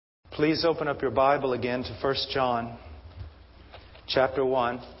Please open up your Bible again to 1 John chapter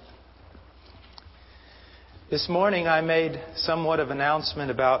 1. This morning I made somewhat of an announcement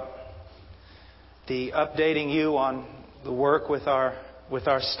about the updating you on the work with our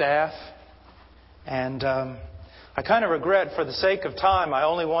staff. And I kind of regret, for the sake of time, I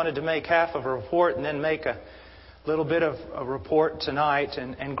only wanted to make half of a report and then make a little bit of a report tonight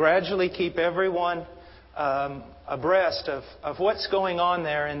and gradually keep everyone abreast of what's going on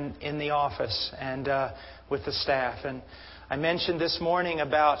there in the office and with the staff. And I mentioned this morning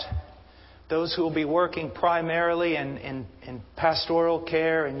about those who will be working primarily in pastoral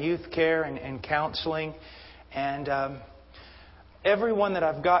care and youth care and counseling. And everyone that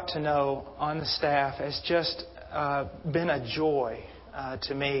I've got to know on the staff has just been a joy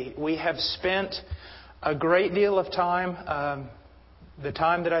to me. We have spent a great deal of time, the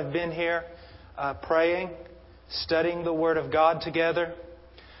time that I've been here, praying, studying the Word of God together.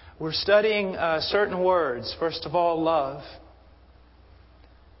 We're studying certain words. First of all, love.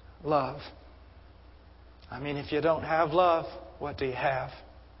 Love. I mean, if you don't have love, what do you have?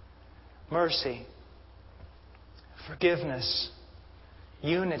 Mercy. Forgiveness.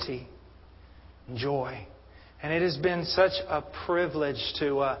 Unity. Joy. And it has been such a privilege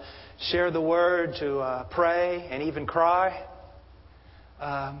to share the Word, to pray and even cry.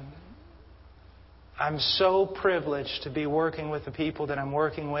 I'm so privileged to be working with the people that I'm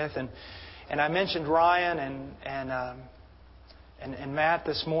working with. And I mentioned Ryan and Matt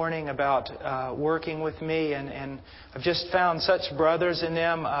this morning about working with me. And I've just found such brothers in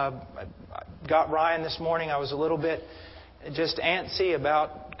them. I got Ryan this morning. I was a little bit just antsy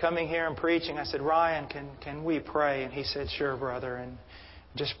about coming here and preaching. I said, Ryan, can we pray? And he said, sure, brother. And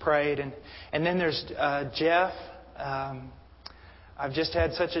just prayed. And then there's Jeff. I've just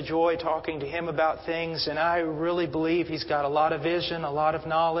had such a joy talking to him about things, and I really believe he's got a lot of vision, a lot of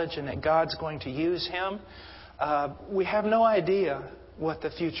knowledge, and that God's going to use him. We have no idea what the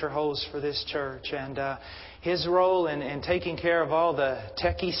future holds for this church, and his role in taking care of all the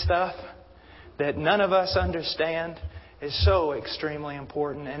techie stuff that none of us understand is so extremely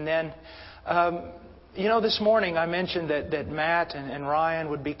important. And then, this morning I mentioned that Matt and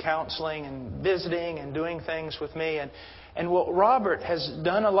Ryan would be counseling and visiting and doing things with me, and Robert has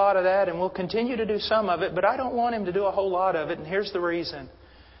done a lot of that and will continue to do some of it, but I don't want him to do a whole lot of it, and here's the reason.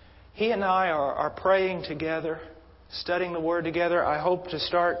 He and I are praying together, studying the Word together. I hope to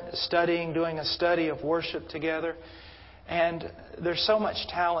start doing a study of worship together. And there's so much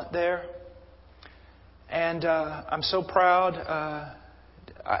talent there. And I'm so proud.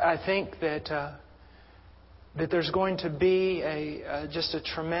 I think that there's going to be just a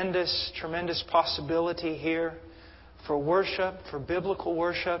tremendous, tremendous possibility here for worship, for biblical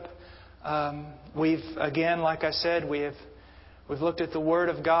worship. We've, again, like I said, we've looked at the Word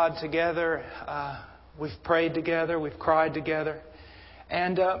of God together. We've prayed together. We've cried together.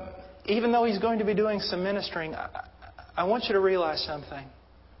 And even though he's going to be doing some ministering, I want you to realize something.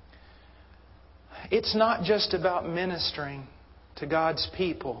 It's not just about ministering to God's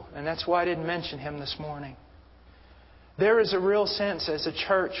people. And that's why I didn't mention him this morning. There is a real sense as a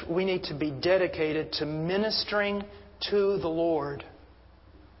church we need to be dedicated to ministering to the Lord.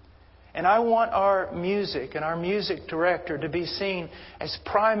 And I want our music and our music director to be seen as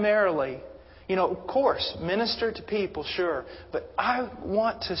primarily, of course, minister to people, sure. But I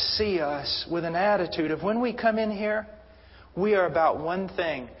want to see us with an attitude of when we come in here, we are about one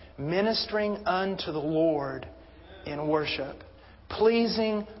thing, ministering unto the Lord in worship.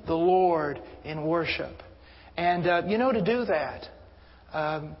 Pleasing the Lord in worship. And, to do that,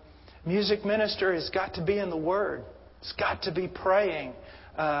 music minister has got to be in the Word. It's got to be praying.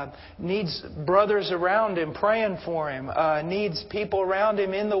 Needs brothers around him praying for him. Needs people around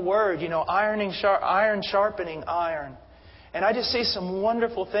him in the Word. Iron sharpening iron. And I just see some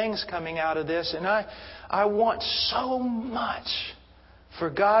wonderful things coming out of this. And I want so much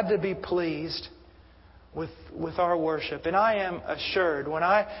for God to be pleased with our worship. And I am assured when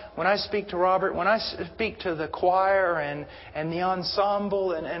I speak to Robert, when I speak to the choir and the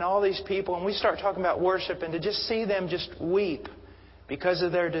ensemble and all these people, and we start talking about worship, and to just see them just weep because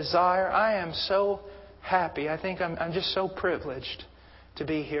of their desire, I am so happy. I think I'm just so privileged to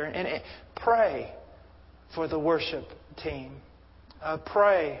be here. And pray for the worship team.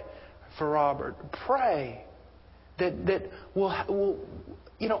 Pray for Robert. Pray that we'll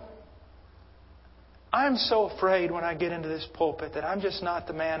I'm so afraid when I get into this pulpit that I'm just not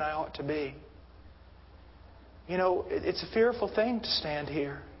the man I ought to be. It's a fearful thing to stand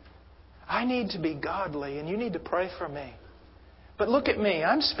here. I need to be godly, and you need to pray for me. But look at me.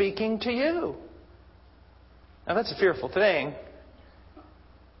 I'm speaking to you. Now, that's a fearful thing.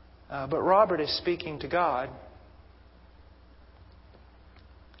 But Robert is speaking to God.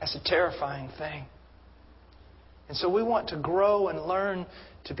 That's a terrifying thing. And so we want to grow and learn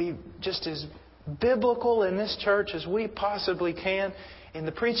to be just as biblical in this church as we possibly can in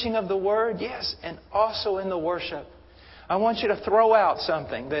the preaching of the Word, yes, and also in the worship. I want you to throw out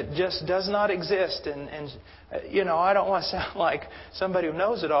something that just does not exist. And I don't want to sound like somebody who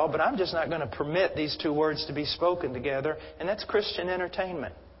knows it all, but I'm just not going to permit these two words to be spoken together, and that's Christian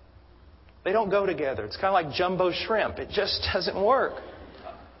entertainment. They don't go together. It's kind of like jumbo shrimp. It just doesn't work.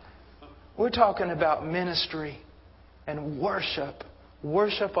 We're talking about ministry and worship.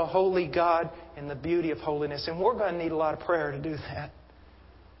 Worship a holy God in the beauty of holiness. And we're going to need a lot of prayer to do that.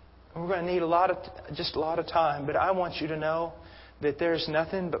 We're going to need a lot of time. But I want you to know that there's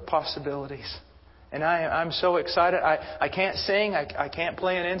nothing but possibilities. And I'm so excited. I can't sing. I can't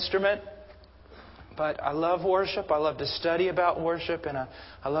play an instrument. But I love worship. I love to study about worship. And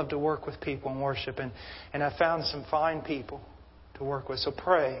I love to work with people in worship. And I found some fine people to work with. So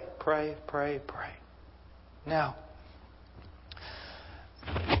pray, pray, pray, pray. Now,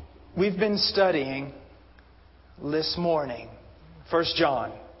 we've been studying this morning 1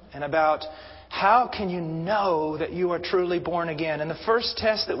 John and about how can you know that you are truly born again. And the first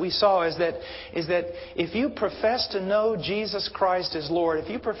test that we saw is that if you profess to know Jesus Christ as Lord, if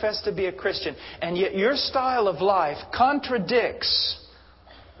you profess to be a Christian, and yet your style of life contradicts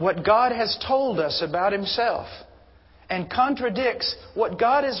what God has told us about Himself, and contradicts what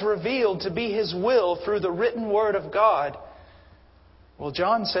God has revealed to be His will through the written Word of God, well,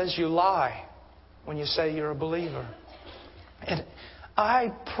 John says you lie when you say you're a believer. And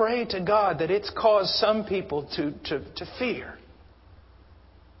I pray to God that it's caused some people to fear.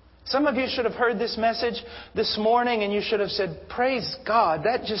 Some of you should have heard this message this morning and you should have said, praise God,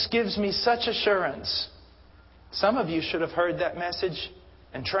 that just gives me such assurance. Some of you should have heard that message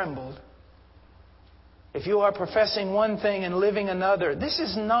and trembled. If you are professing one thing and living another, this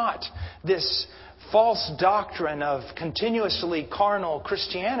is not this false doctrine of continuously carnal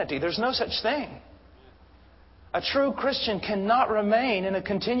Christianity. There's no such thing. A true Christian cannot remain in a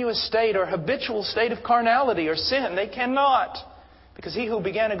continuous state or habitual state of carnality or sin. They cannot. Because He who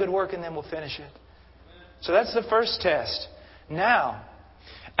began a good work in them will finish it. So that's the first test. Now,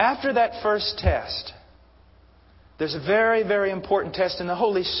 after that first test, there's a very, very important test, and the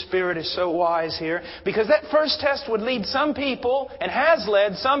Holy Spirit is so wise here, because that first test would lead some people, and has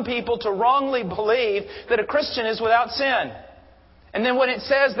led some people, to wrongly believe that a Christian is without sin. And then when it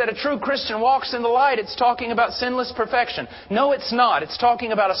says that a true Christian walks in the light, it's talking about sinless perfection. No, it's not. It's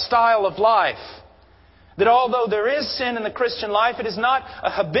talking about a style of life. That although there is sin in the Christian life, it is not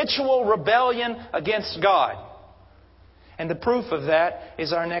a habitual rebellion against God. And the proof of that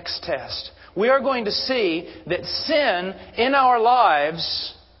is our next test. We are going to see that sin in our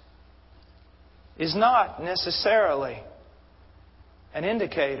lives is not necessarily an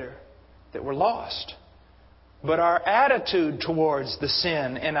indicator that we're lost. But our attitude towards the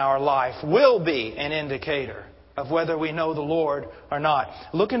sin in our life will be an indicator of whether we know the Lord or not.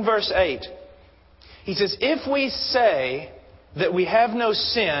 Look in verse 8. He says, if we say that we have no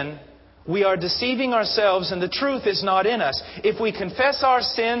sin, we are deceiving ourselves and the truth is not in us. If we confess our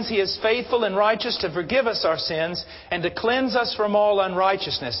sins, He is faithful and righteous to forgive us our sins and to cleanse us from all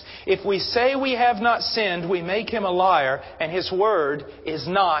unrighteousness. If we say we have not sinned, we make Him a liar and His word is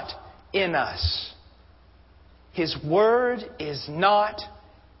not in us. His word is not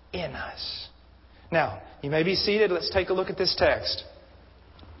in us. Now, you may be seated. Let's take a look at this text.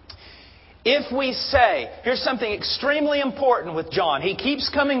 If we say, here's something extremely important with John. He keeps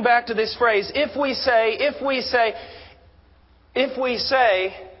coming back to this phrase, if we say,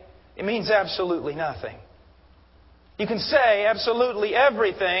 it means absolutely nothing. You can say absolutely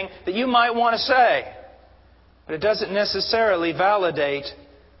everything that you might want to say, but it doesn't necessarily validate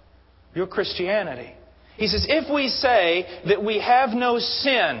your Christianity. He says, if we say that we have no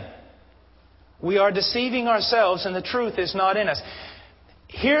sin, we are deceiving ourselves and the truth is not in us.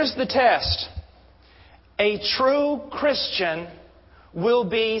 Here's the test. A true Christian will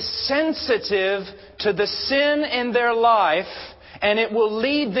be sensitive to the sin in their life, and it will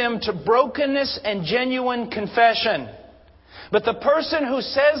lead them to brokenness and genuine confession. But the person who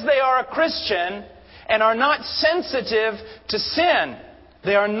says they are a Christian and are not sensitive to sin,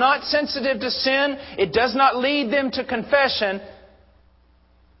 they are not sensitive to sin, it does not lead them to confession,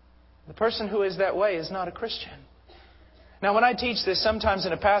 the person who is that way is not a Christian. Now, when I teach this, sometimes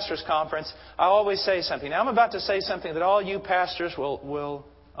in a pastor's conference, I always say something. Now, I'm about to say something that all you pastors will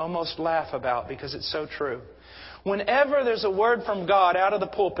almost laugh about because it's so true. Whenever there's a word from God out of the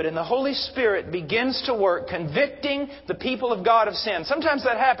pulpit and the Holy Spirit begins to work convicting the people of God of sin, sometimes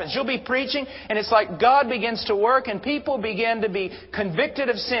that happens. You'll be preaching and it's like God begins to work and people begin to be convicted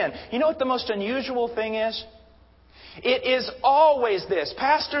of sin. You know what the most unusual thing is? It is always this.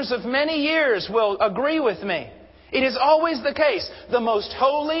 Pastors of many years will agree with me. It is always the case. The most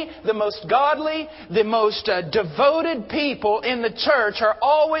holy, the most godly, the most devoted people in the church are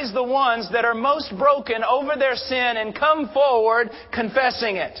always the ones that are most broken over their sin and come forward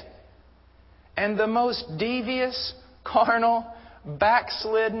confessing it. And the most devious, carnal,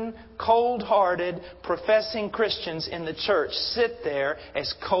 backslidden, cold-hearted, professing Christians in the church sit there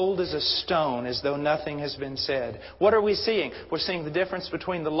as cold as a stone, as though nothing has been said. What are we seeing? We're seeing the difference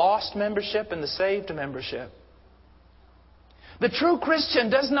between the lost membership and the saved membership. The true Christian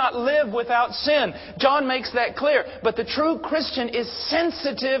does not live without sin. John makes that clear. But the true Christian is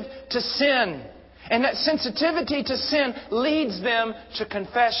sensitive to sin. And that sensitivity to sin leads them to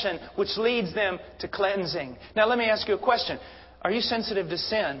confession, which leads them to cleansing. Now let me ask you a question. Are you sensitive to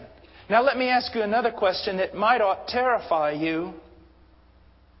sin? Now let me ask you another question that might terrify you.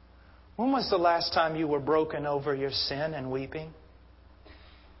 When was the last time you were broken over your sin and weeping?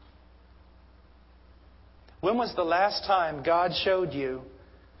 When was the last time God showed you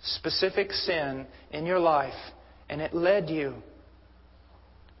specific sin in your life and it led you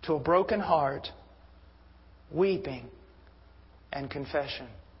to a broken heart, weeping, and confession?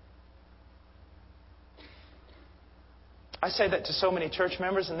 I say that to so many church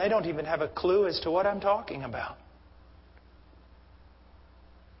members and they don't even have a clue as to what I'm talking about.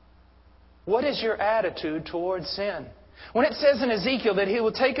 What is your attitude towards sin? When it says in Ezekiel that He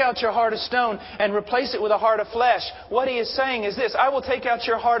will take out your heart of stone and replace it with a heart of flesh, what He is saying is this: I will take out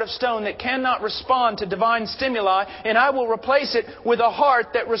your heart of stone that cannot respond to divine stimuli, and I will replace it with a heart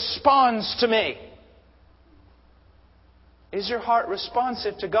that responds to me. Is your heart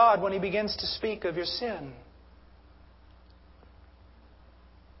responsive to God when He begins to speak of your sin?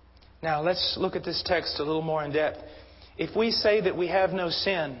 Now, let's look at this text a little more in depth. If we say that we have no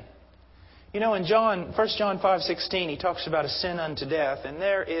sin, you know, in 1 John 5:16, he talks about a sin unto death. And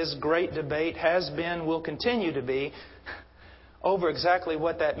there is great debate, has been, will continue to be, over exactly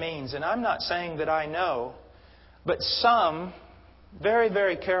what that means. And I'm not saying that I know, but some very,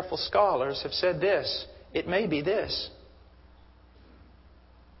 very careful scholars have said this. It may be this.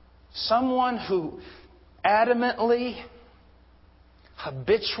 Someone who adamantly,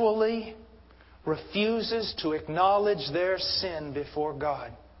 habitually refuses to acknowledge their sin before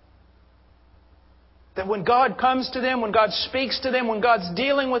God. That when God comes to them, when God speaks to them, when God's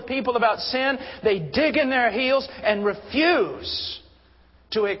dealing with people about sin, they dig in their heels and refuse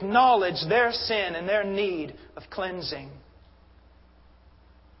to acknowledge their sin and their need of cleansing.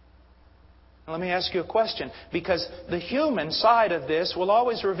 Now, let me ask you a question, because the human side of this will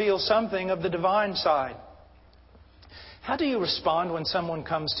always reveal something of the divine side. How do you respond when someone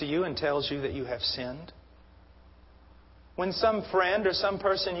comes to you and tells you that you have sinned? When some friend or some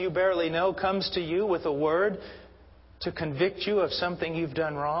person you barely know comes to you with a word to convict you of something you've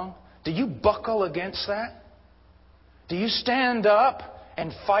done wrong, do you buckle against that? Do you stand up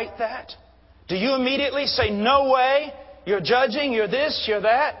and fight that? Do you immediately say, no way, you're judging, you're this, you're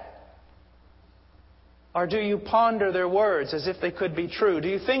that? Or do you ponder their words as if they could be true? Do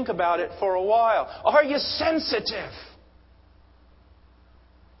you think about it for a while? Are you sensitive?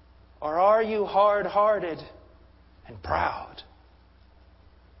 Or are you hard-hearted and proud?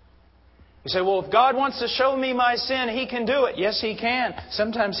 You say, well, if God wants to show me my sin, He can do it. Yes, He can.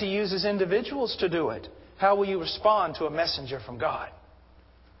 Sometimes He uses individuals to do it. How will you respond to a messenger from God?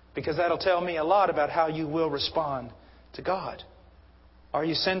 Because that'll tell me a lot about how you will respond to God. Are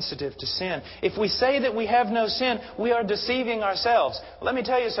you sensitive to sin? If we say that we have no sin, we are deceiving ourselves. Let me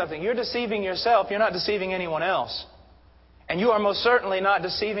tell you something. You're deceiving yourself. You're not deceiving anyone else. And you are most certainly not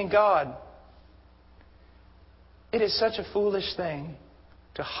deceiving God. It is such a foolish thing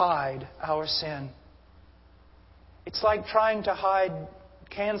to hide our sin. It's like trying to hide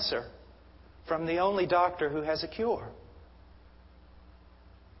cancer from the only doctor who has a cure.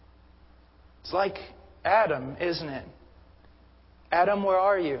 It's like Adam, isn't it? Adam, where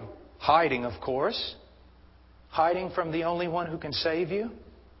are you? Hiding, of course. Hiding from the only one who can save you.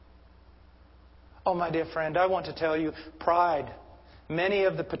 Oh, my dear friend, I want to tell you, pride. Many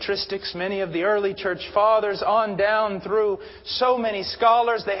of the patristics, many of the early church fathers, on down through so many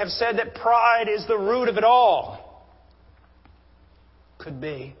scholars, they have said that pride is the root of it all. Could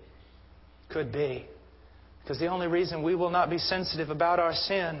be. Could be. Because the only reason we will not be sensitive about our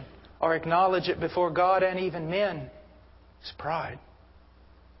sin or acknowledge it before God and even men is pride.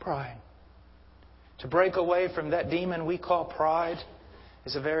 Pride. To break away from that demon we call pride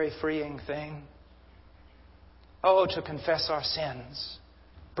is a very freeing thing. Oh, to confess our sins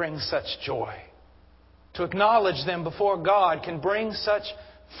brings such joy. To acknowledge them before God can bring such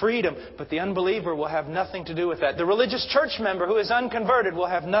freedom. But the unbeliever will have nothing to do with that. The religious church member who is unconverted will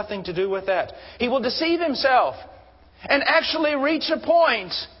have nothing to do with that. He will deceive himself and actually reach a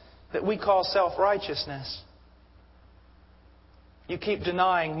point that we call self-righteousness. You keep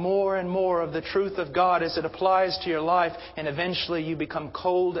denying more and more of the truth of God as it applies to your life, and eventually you become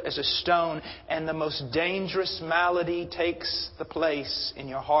cold as a stone, and the most dangerous malady takes the place in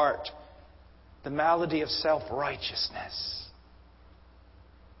your heart. The malady of self-righteousness.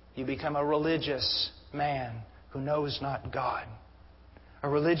 You become a religious man who knows not God. A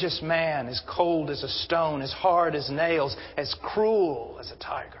religious man as cold as a stone, as hard as nails, as cruel as a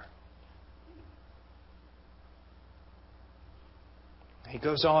tiger. He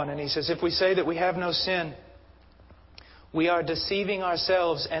goes on and he says, if we say that we have no sin, we are deceiving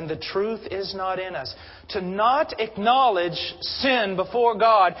ourselves and the truth is not in us. To not acknowledge sin before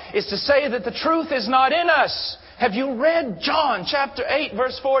God is to say that the truth is not in us. Have you read John chapter 8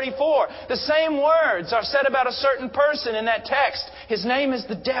 verse 44? The same words are said about a certain person in that text. His name is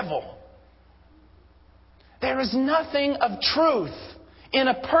the devil. There is nothing of truth in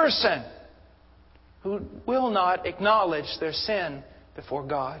a person who will not acknowledge their sin before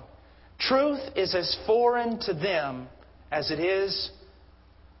God. Truth is as foreign to them as it is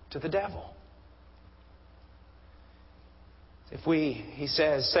to the devil. If we, he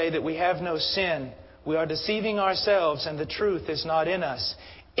says, say that we have no sin, we are deceiving ourselves and the truth is not in us.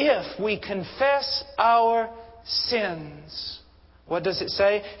 If we confess our sins, what does it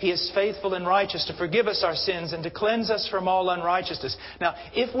say? He is faithful and righteous to forgive us our sins and to cleanse us from all unrighteousness. Now,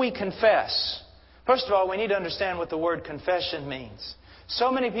 if we confess, first of all, we need to understand what the word confession means. So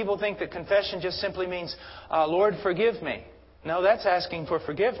many people think that confession just simply means, Lord, forgive me. No, that's asking for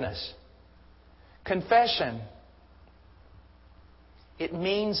forgiveness. Confession, it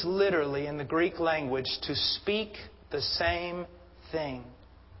means literally in the Greek language to speak the same thing.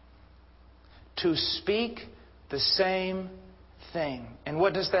 To speak the same thing. And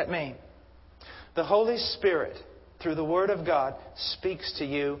what does that mean? The Holy Spirit, through the Word of God, speaks to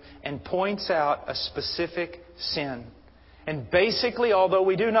you and points out a specific sin. And basically, although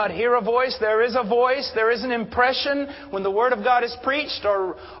we do not hear a voice, there is an impression when the Word of God is preached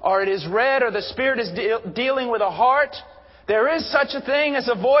or it is read or the Spirit is dealing with a heart. There is such a thing as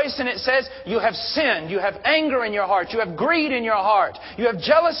a voice and it says, you have sinned, you have anger in your heart, you have greed in your heart, you have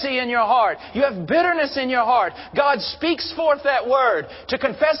jealousy in your heart, you have bitterness in your heart. God speaks forth that word. To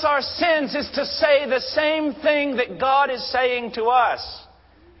confess our sins is to say the same thing that God is saying to us.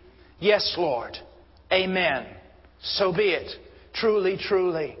 Yes, Lord. Amen. So be it. Truly,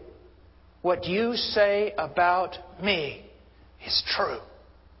 truly. What you say about me is true.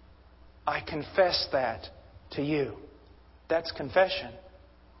 I confess that to you. That's confession.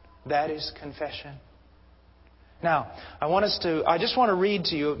 That is confession. Now, I just want to read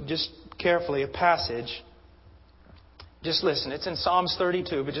to you, just carefully, a passage. Just listen. It's in Psalms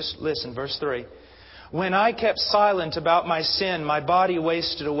 32, but just listen. Verse 3. When I kept silent about my sin, my body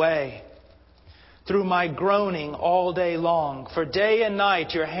wasted away through my groaning all day long. For day and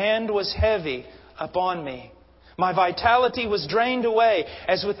night your hand was heavy upon me. My vitality was drained away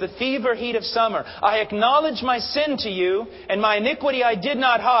as with the fever heat of summer. I acknowledged my sin to you, and my iniquity I did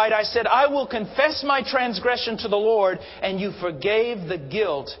not hide. I said, I will confess my transgression to the Lord, and you forgave the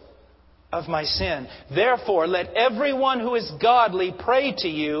guilt of my sin. Therefore, let everyone who is godly pray to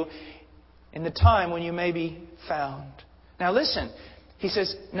you in the time when you may be found. Now listen. He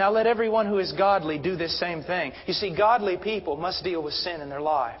says, now let everyone who is godly do this same thing. You see, godly people must deal with sin in their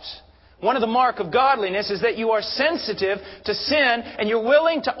lives. One of the mark of godliness is that you are sensitive to sin and you're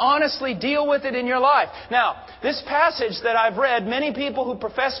willing to honestly deal with it in your life. Now, this passage that I've read, many people who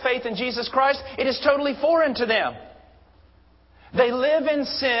profess faith in Jesus Christ, it is totally foreign to them. They live in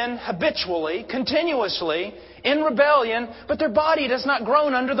sin habitually, continuously, in rebellion, but their body does not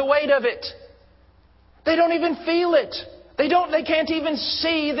groan under the weight of it. They don't even feel it. They can't even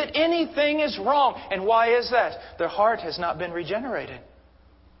see that anything is wrong. And why is that? Their heart has not been regenerated.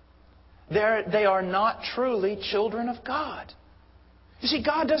 They are not truly children of God. You see,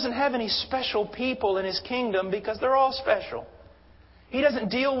 God doesn't have any special people in His kingdom because they're all special. He doesn't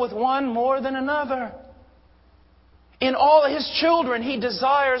deal with one more than another. In all His children, He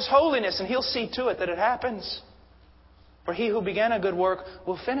desires holiness, and He'll see to it that it happens. For He who began a good work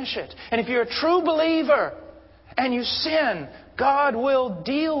will finish it. And if you're a true believer and you sin, God will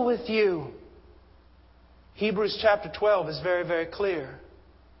deal with you. Hebrews chapter 12 is very, very clear.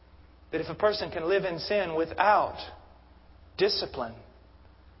 that if a person can live in sin without discipline,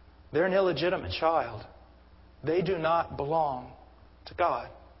 they're an illegitimate child. They do not belong to God.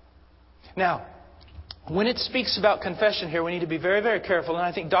 Now, when it speaks about confession here, we need to be very, very careful. And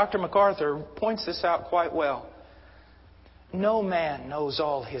I think Dr. MacArthur points this out quite well. No man knows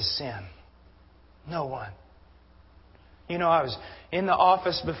all his sin. No one. You know, I was in the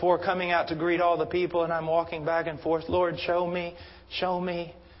office before coming out to greet all the people, and I'm walking back and forth. Lord, show me, show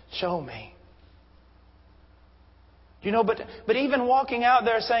me, show me. You know, but even walking out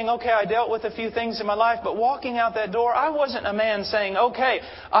there saying, okay, I dealt with a few things in my life, but walking out that door, I wasn't a man saying, okay,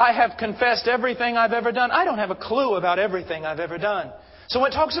 I have confessed everything I've ever done. I don't have a clue about everything I've ever done. So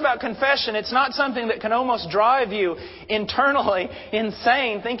when it talks about confession, it's not something that can almost drive you internally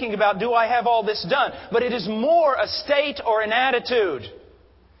insane, thinking about, do I have all this done? But it is more a state or an attitude.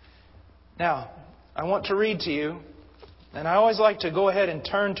 Now, I want to read to you, and I always like to go ahead and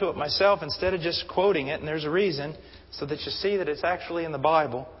turn to it myself instead of just quoting it, and there's a reason, so that you see that it's actually in the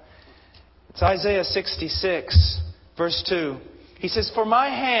Bible. It's Isaiah 66, verse 2. He says, "For my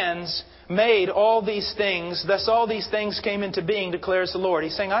hands made all these things, thus all these things came into being, declares the Lord."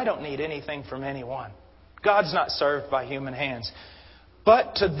 He's saying, I don't need anything from anyone. God's not served by human hands.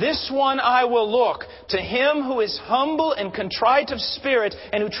 "But to this one I will look, to him who is humble and contrite of spirit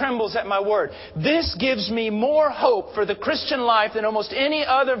and who trembles at my word." This gives me more hope for the Christian life than almost any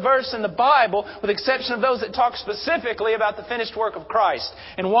other verse in the Bible, with the exception of those that talk specifically about the finished work of Christ.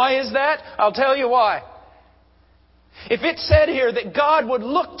 And why is that? I'll tell you why. If it said here that God would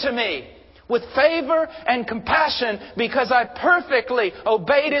look to me with favor and compassion because I perfectly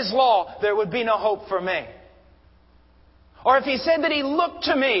obeyed His law, there would be no hope for me. Or if He said that He looked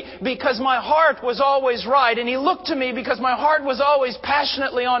to me because my heart was always right, and He looked to me because my heart was always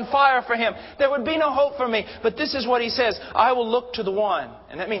passionately on fire for Him, there would be no hope for me. But this is what He says, I will look to the one.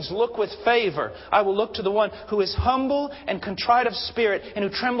 And that means look with favor. I will look to the one who is humble and contrite of spirit and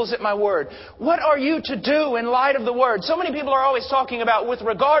who trembles at my word. What are you to do in light of the word? So many people are always talking about, with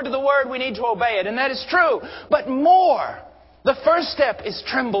regard to the word, we need to obey it. And that is true. But more, the first step is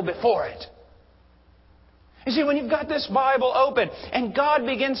tremble before it. You see, when you've got this Bible open and God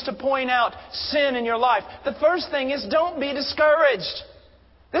begins to point out sin in your life, the first thing is don't be discouraged.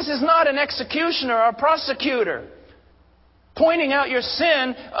 This is not an executioner or a prosecutor pointing out your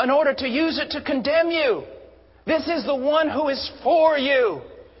sin in order to use it to condemn you. This is the one who is for you.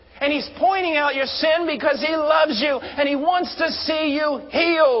 And He's pointing out your sin because He loves you and He wants to see you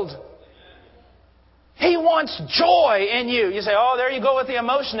healed. He wants joy in you. You say, oh, there you go with the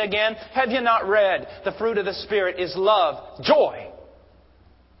emotion again. Have you not read? The fruit of the Spirit is love, joy.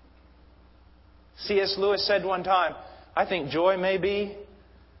 C.S. Lewis said one time, I think joy may be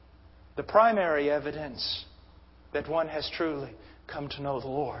the primary evidence that one has truly come to know the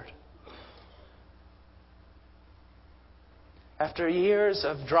Lord. After years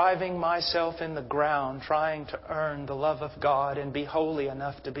of driving myself in the ground, trying to earn the love of God and be holy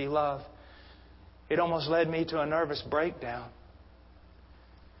enough to be loved, it almost led me to a nervous breakdown.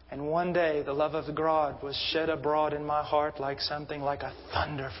 And one day, the love of God was shed abroad in my heart like something like a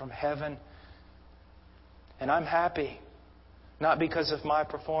thunder from heaven. And I'm happy, not because of my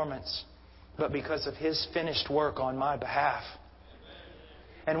performance, but because of His finished work on my behalf.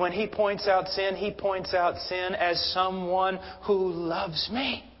 And when He points out sin, He points out sin as someone who loves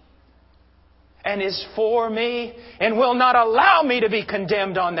me and is for me and will not allow me to be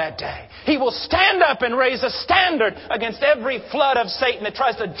condemned on that day. He will stand up and raise a standard against every flood of Satan that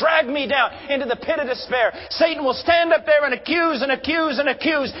tries to drag me down into the pit of despair. Satan will stand up there and accuse and accuse and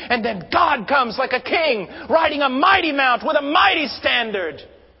accuse, and then God comes like a king riding a mighty mount with a mighty standard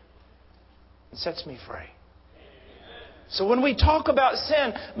and sets me free. So when we talk about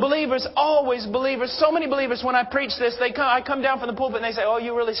sin, believers, always believers, so many believers, when I preach this, I come down from the pulpit and they say, oh,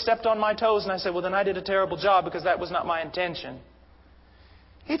 you really stepped on my toes. And I say, well, then I did a terrible job because that was not my intention.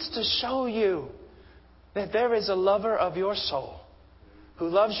 It's to show you that there is a lover of your soul who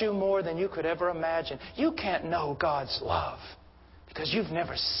loves you more than you could ever imagine. You can't know God's love because you've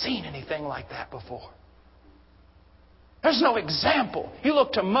never seen anything like that before. There's no example. You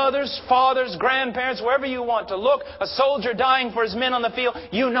look to mothers, fathers, grandparents, wherever you want to look, a soldier dying for his men on the field,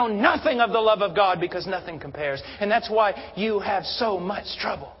 you know nothing of the love of God because nothing compares. And that's why you have so much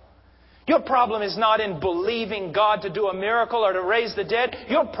trouble. Your problem is not in believing God to do a miracle or to raise the dead.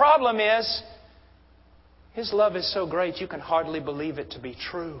 Your problem is His love is so great you can hardly believe it to be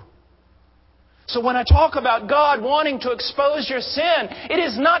true. So when I talk about God wanting to expose your sin, it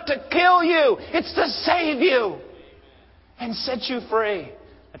is not to kill you. It's to save you and set you free.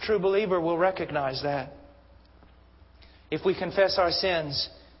 A true believer will recognize that. If we confess our sins,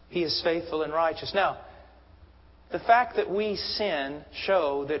 He is faithful and righteous. Now, the fact that we sin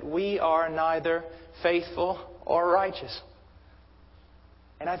show that we are neither faithful or righteous.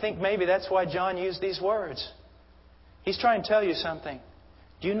 And I think maybe that's why John used these words. He's trying to tell you something.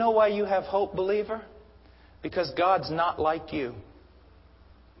 Do you know why you have hope, believer? Because God's not like you.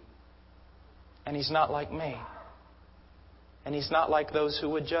 And He's not like me. And He's not like those who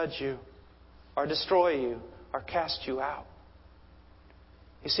would judge you or destroy you or cast you out.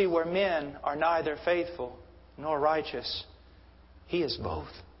 You see, where men are neither faithful nor righteous, He is both.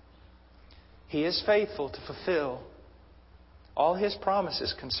 He is faithful to fulfill all His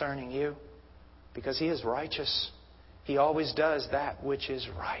promises concerning you because He is righteous. He always does that which is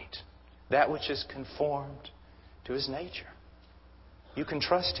right, that which is conformed to His nature. You can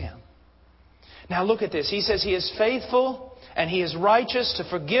trust Him. Now look at this. He says He is faithful and He is righteous to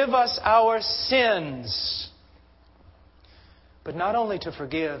forgive us our sins. But not only to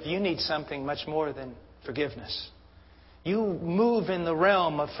forgive, you need something much more than forgiveness. You move in the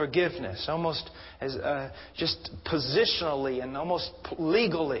realm of forgiveness, almost as just positionally and almost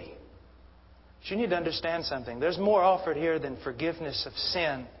legally. But you need to understand something. There's more offered here than forgiveness of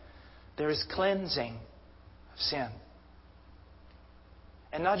sin. There is cleansing of sin.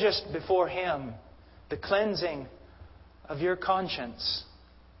 And not just before Him, the cleansing of your conscience.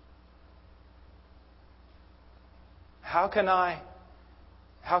 How can I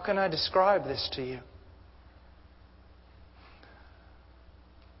describe this to you?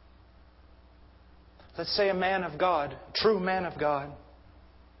 Let's say a man of God, a true man of God,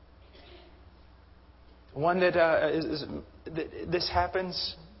 one that this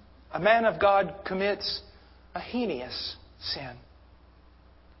happens. A man of God commits a heinous sin.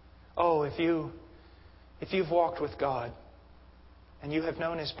 Oh, if you've walked with God and you have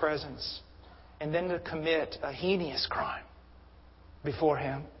known His presence, and then to commit a heinous crime before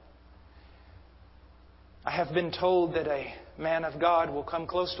Him. I have been told that a man of God will come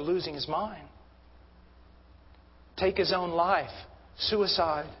close to losing his mind. Take his own life.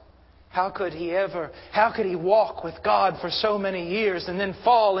 Suicide. How could he walk with God for so many years and then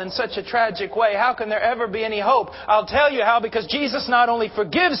fall in such a tragic way? How can there ever be any hope? I'll tell you how, because Jesus not only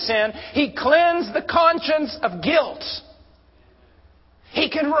forgives sin, He cleansed the conscience of guilt. He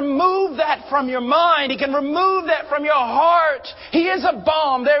can remove that from your mind. He can remove that from your heart. He is a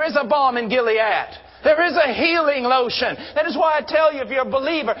balm. There is a balm in Gilead. There is a healing lotion. That is why I tell you, if you're a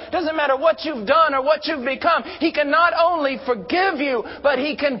believer, it doesn't matter what you've done or what you've become, He can not only forgive you, but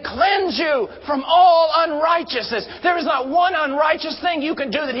He can cleanse you from all unrighteousness. There is not one unrighteous thing you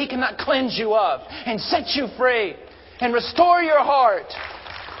can do that He cannot cleanse you of and set you free and restore your heart.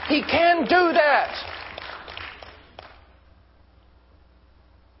 He can do that.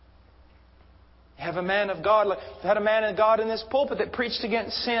 You have a man of God, you had a man of God in this pulpit that preached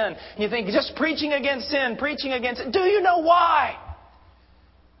against sin. And you think, just preaching against sin, preaching against it. Do you know why?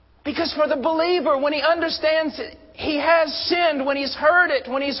 Because for the believer, when he understands it, he has sinned, when he's heard it,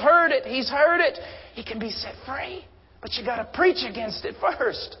 he can be set free. But you've got to preach against it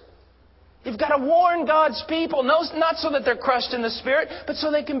first. You've got to warn God's people, not so that they're crushed in the Spirit, but so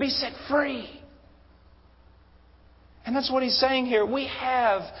they can be set free. And that's what He's saying here. We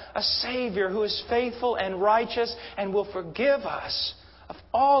have a Savior who is faithful and righteous and will forgive us of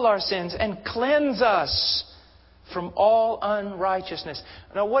all our sins and cleanse us from all unrighteousness.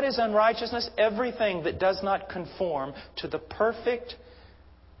 Now, what is unrighteousness? Everything that does not conform to the perfect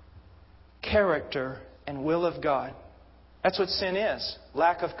character and will of God. That's what sin is.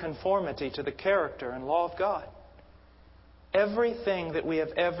 Lack of conformity to the character and law of God. Everything that we have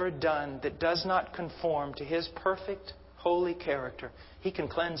ever done that does not conform to His perfect, holy character, He can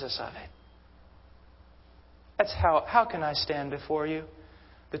cleanse us of it. That's how can I stand before you?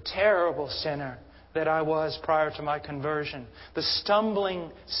 The terrible sinner that I was prior to my conversion. The stumbling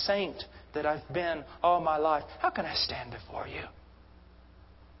saint that I've been all my life. How can I stand before you?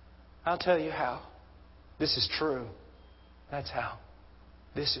 I'll tell you how. This is true. That's how.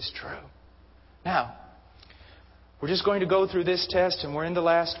 This is true. Now, we're just going to go through this test, and we're in the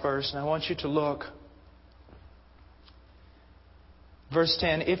last verse, and I want you to look. Verse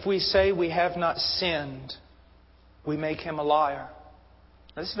 10, if we say we have not sinned, we make Him a liar.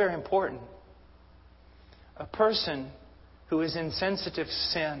 Now, this is very important. A person who is insensitive to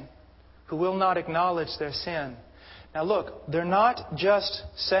sin, who will not acknowledge their sin. Now look, they're not just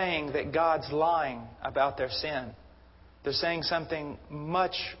saying that God's lying about their sin. They're saying something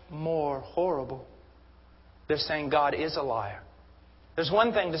much more horrible. They're saying God is a liar. There's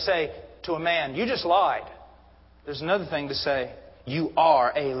one thing to say to a man, you just lied. There's another thing to say, you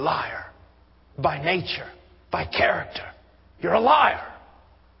are a liar. By nature, by character. You're a liar.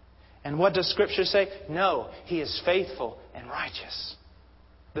 And what does Scripture say? No, He is faithful and righteous.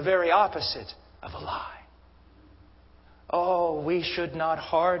 The very opposite of a lie. Oh, we should not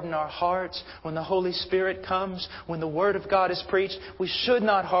harden our hearts when the Holy Spirit comes, when the Word of God is preached. We should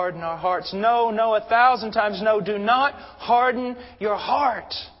not harden our hearts. No, 1,000 times no. Do not harden your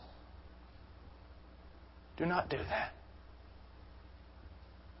heart. Do not do that.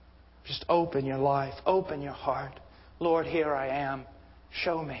 Just open your life. Open your heart. Lord, here I am.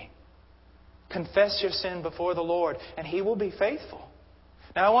 Show me. Confess your sin before the Lord, and He will be faithful.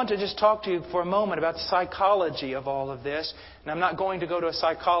 Now, I want to just talk to you for a moment about the psychology of all of this. And I'm not going to go to a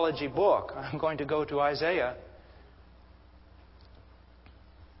psychology book. I'm going to go to Isaiah.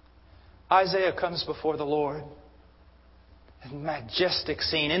 Isaiah comes before the Lord. A majestic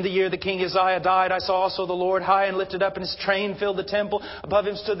scene. In the year the king Uzziah died, I saw also the Lord high and lifted up, and His train filled the temple. Above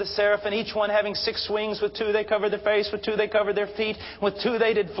Him stood the seraphim, each one having 6 wings. With 2 they covered their face, with 2 they covered their feet, with 2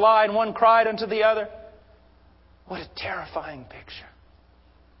 they did fly, and one cried unto the other. What a terrifying picture.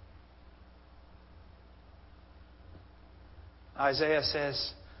 Isaiah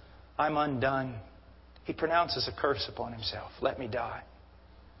says, I'm undone. He pronounces a curse upon himself. Let me die.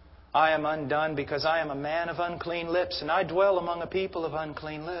 I am undone because I am a man of unclean lips, and I dwell among a people of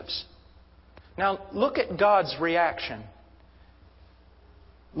unclean lips. Now, look at God's reaction.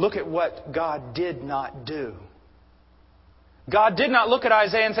 Look at what God did not do. God did not look at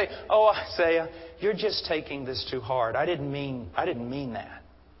Isaiah and say, oh, Isaiah, you're just taking this too hard. I didn't mean that.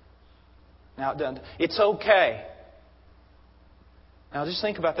 Now, it's okay. Now, just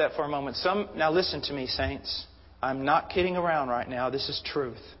think about that for a moment. Now, listen to me, saints. I'm not kidding around right now. This is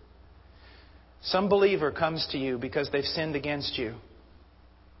truth. Some believer comes to you because they've sinned against you.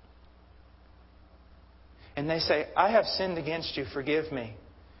 And they say, I have sinned against you. Forgive me.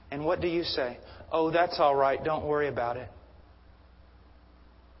 And what do you say? Oh, that's all right. Don't worry about it.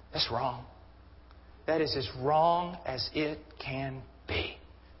 That's wrong. That is as wrong as it can be.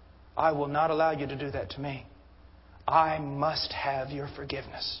 I will not allow you to do that to me. I must have your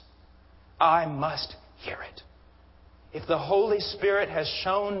forgiveness. I must hear it. If the Holy Spirit has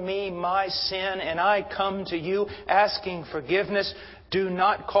shown me my sin and I come to you asking forgiveness, do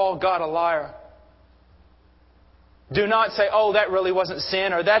not call God a liar. Do not say, oh, that really wasn't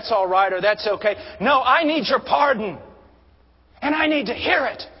sin, or that's all right, or that's okay. No, I need your pardon. And I need to hear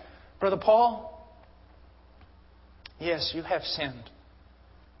it. Brother Paul, yes, you have sinned.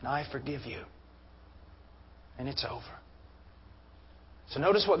 And I forgive you. And it's over. So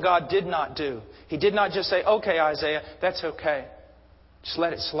notice what God did not do. He did not just say, okay, Isaiah, that's okay. Just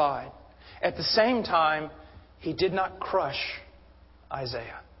let it slide. At the same time, He did not crush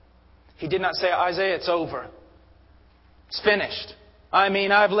Isaiah. He did not say, Isaiah, it's over. It's finished.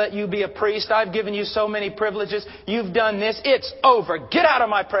 I've let you be a priest. I've given you so many privileges. You've done this. It's over. Get out of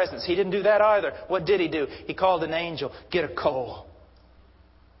my presence. He didn't do that either. What did He do? He called an angel. Get a coal.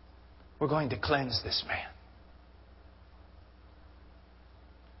 We're going to cleanse this man.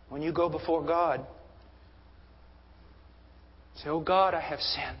 When you go before God, say, oh God, I have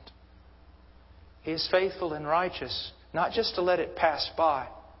sinned. He is faithful and righteous, not just to let it pass by.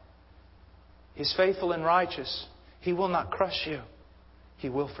 He is faithful and righteous. He will not crush you. He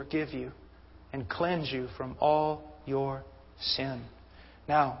will forgive you and cleanse you from all your sin.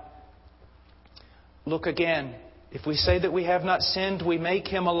 Now, look again. If we say that we have not sinned, we make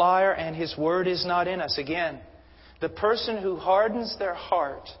Him a liar, and His word is not in us. Again, the person who hardens their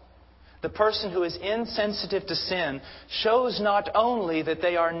heart, the person who is insensitive to sin, shows not only that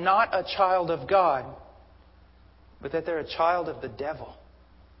they are not a child of God, but that they're a child of the devil.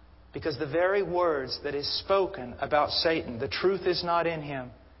 Because the very words that is spoken about Satan, the truth is not in him,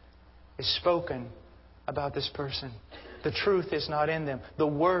 is spoken about this person. The truth is not in them. The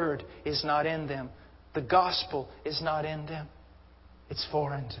Word is not in them. The gospel is not in them. It's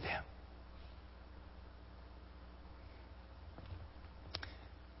foreign to them.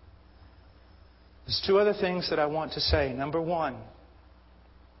 There's 2 other things that I want to say. Number 1,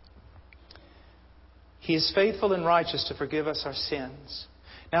 He is faithful and righteous to forgive us our sins.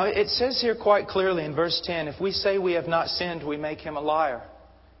 Now, it says here quite clearly in verse 10, if we say we have not sinned, we make Him a liar.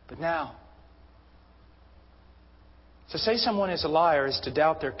 But now, to say someone is a liar is to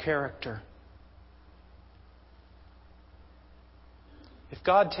doubt their character. If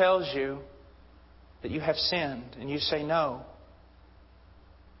God tells you that you have sinned and you say no,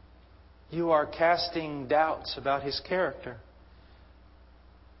 you are casting doubts about His character.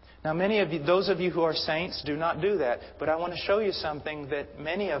 Now, many of you, those of you who are saints, do not do that. But I want to show you something that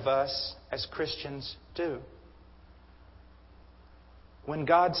many of us as Christians do. When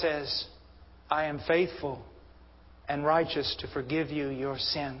God says, I am faithful and righteous to forgive you your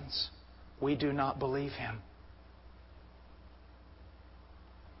sins, we do not believe Him.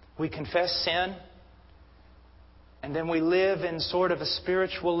 We confess sin, and then we live in sort of a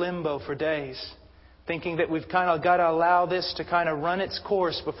spiritual limbo for days, thinking that we've kind of got to allow this to kind of run its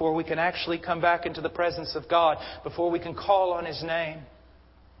course before we can actually come back into the presence of God, before we can call on His name.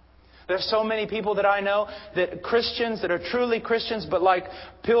 There's so many people that I know, that Christians that are truly Christians, but like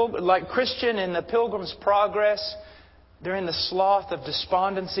Christian in the Pilgrim's Progress, they're in the sloth of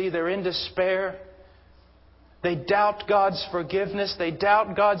despondency. They're in despair. They doubt God's forgiveness. They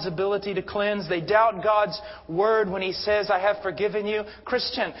doubt God's ability to cleanse. They doubt God's Word when He says, I have forgiven you.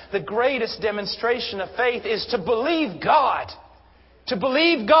 Christian, the greatest demonstration of faith is to believe God. To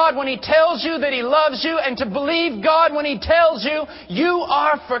believe God when He tells you that He loves you, and to believe God when He tells you you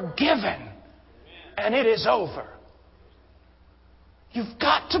are forgiven and it is over. You've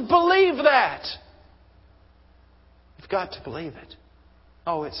got to believe that. You've got to believe it.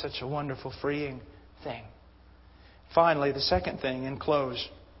 Oh, it's such a wonderful, freeing thing. Finally, the second thing, and close.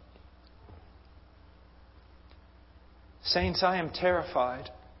 Saints, I am terrified.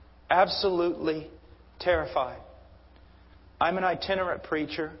 Absolutely terrified. I'm an itinerant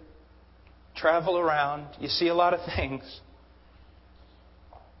preacher. Travel around. You see a lot of things.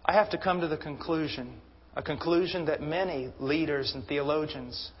 I have to come to the conclusion, a conclusion that many leaders and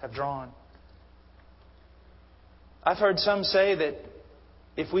theologians have drawn. I've heard some say that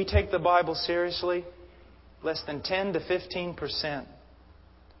if we take the Bible seriously, less than 10 to 15%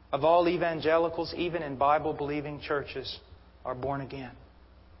 of all evangelicals, even in Bible-believing churches, are born again.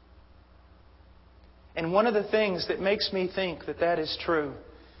 And one of the things that makes me think that that is true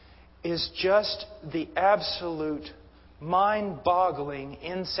is just the absolute, mind-boggling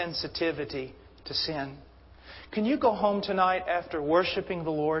insensitivity to sin. Can you go home tonight after worshiping the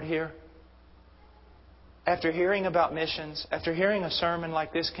Lord here? After hearing about missions, after hearing a sermon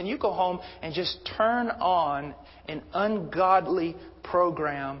like this, can you go home and just turn on an ungodly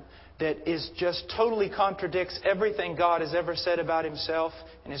program that is just totally contradicts everything God has ever said about Himself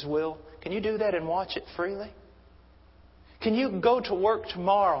and His will? Can you do that and watch it freely? Can you go to work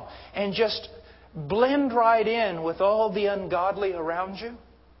tomorrow and just blend right in with all the ungodly around you?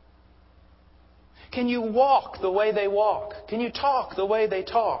 Can you walk the way they walk? Can you talk the way they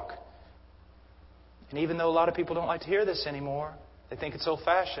talk? And even though a lot of people don't like to hear this anymore, they think it's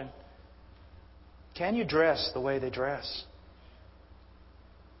old-fashioned, can you dress the way they dress?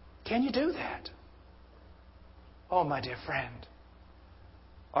 Can you do that? Oh, my dear friend,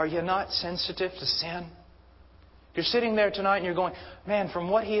 are you not sensitive to sin? You're sitting there tonight and you're going, man, from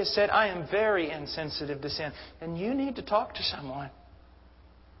what he has said, I am very insensitive to sin. And you need to talk to someone.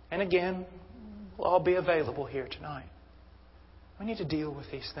 And again, we'll all be available here tonight. We need to deal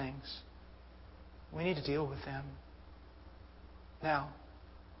with these things. We need to deal with them. Now,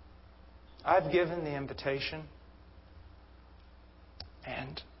 I've given the invitation,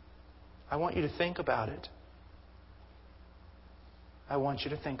 and I want you to think about it. I want you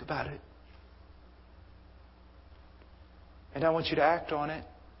to think about it. And I want you to act on it.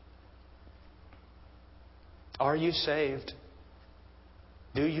 Are you saved?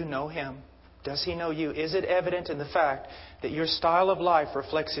 Do you know Him? Does He know you? Is it evident in the fact that your style of life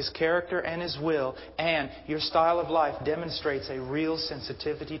reflects His character and His will, and your style of life demonstrates a real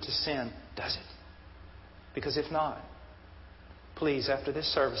sensitivity to sin? Does it? Because if not, please, after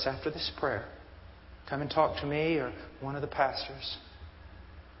this service, after this prayer, come and talk to me or one of the pastors.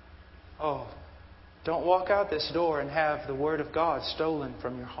 Oh, don't walk out this door and have the Word of God stolen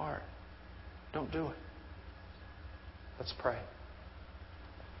from your heart. Don't do it. Let's pray.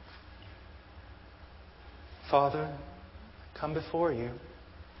 Father, I come before You.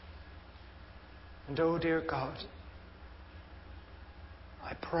 And oh, dear God,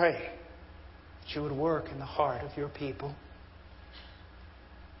 I pray that You would work in the heart of Your people.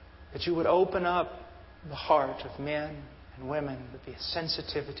 That You would open up the heart of men and women with the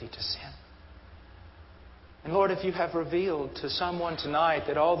sensitivity to sin. And Lord, if You have revealed to someone tonight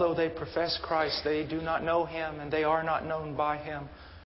that although they profess Christ, they do not know Him and they are not known by Him,